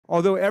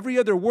Although every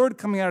other word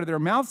coming out of their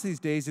mouths these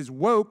days is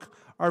woke,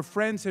 our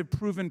friends have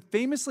proven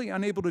famously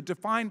unable to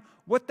define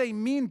what they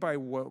mean by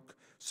woke.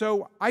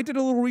 So I did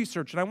a little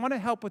research, and I want to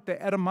help with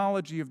the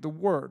etymology of the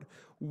word.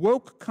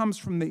 Woke comes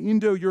from the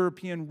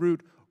Indo-European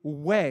root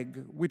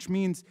weg, which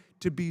means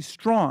to be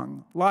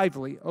strong,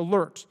 lively,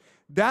 alert.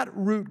 That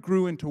root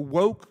grew into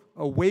woke,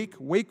 awake,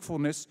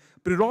 wakefulness,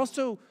 but it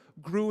also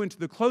grew into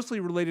the closely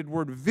related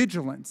word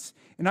vigilance.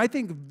 And I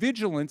think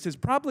vigilance is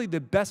probably the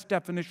best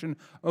definition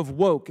of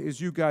woke as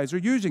you guys are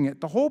using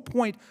it. The whole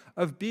point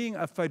of being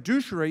a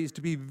fiduciary is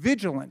to be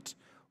vigilant,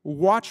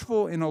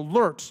 watchful, and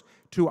alert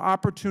to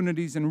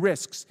opportunities and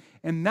risks.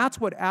 And that's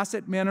what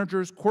asset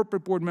managers,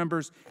 corporate board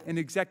members, and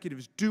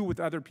executives do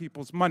with other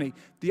people's money.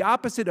 The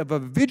opposite of a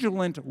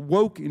vigilant,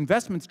 woke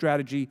investment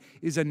strategy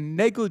is a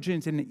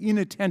negligent and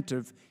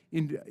inattentive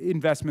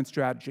investment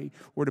strategy.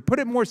 Or to put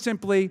it more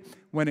simply,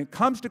 when it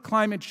comes to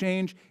climate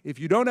change, if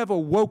you don't have a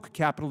woke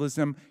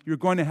capitalism, you're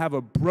going to have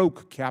a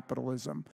broke capitalism.